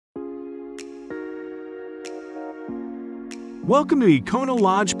Welcome to Econo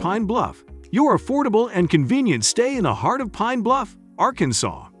Lodge Pine Bluff, your affordable and convenient stay in the heart of Pine Bluff,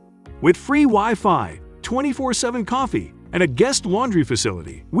 Arkansas. With free Wi-Fi, 24/7 coffee, and a guest laundry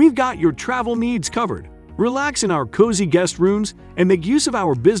facility, we've got your travel needs covered. Relax in our cozy guest rooms and make use of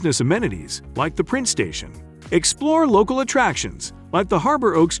our business amenities, like the print station. Explore local attractions, like the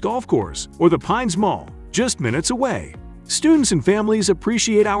Harbor Oaks Golf Course or the Pines Mall, just minutes away. Students and families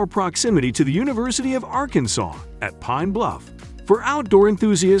appreciate our proximity to the University of Arkansas at Pine Bluff. For outdoor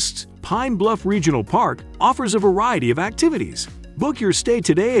enthusiasts, Pine Bluff Regional Park offers a variety of activities. Book your stay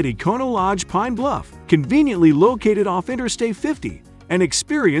today at Econo Lodge Pine Bluff, conveniently located off Interstate 50, and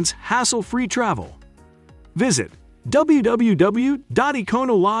experience hassle-free travel. Visit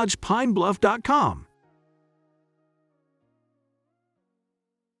www.econolodgepinebluff.com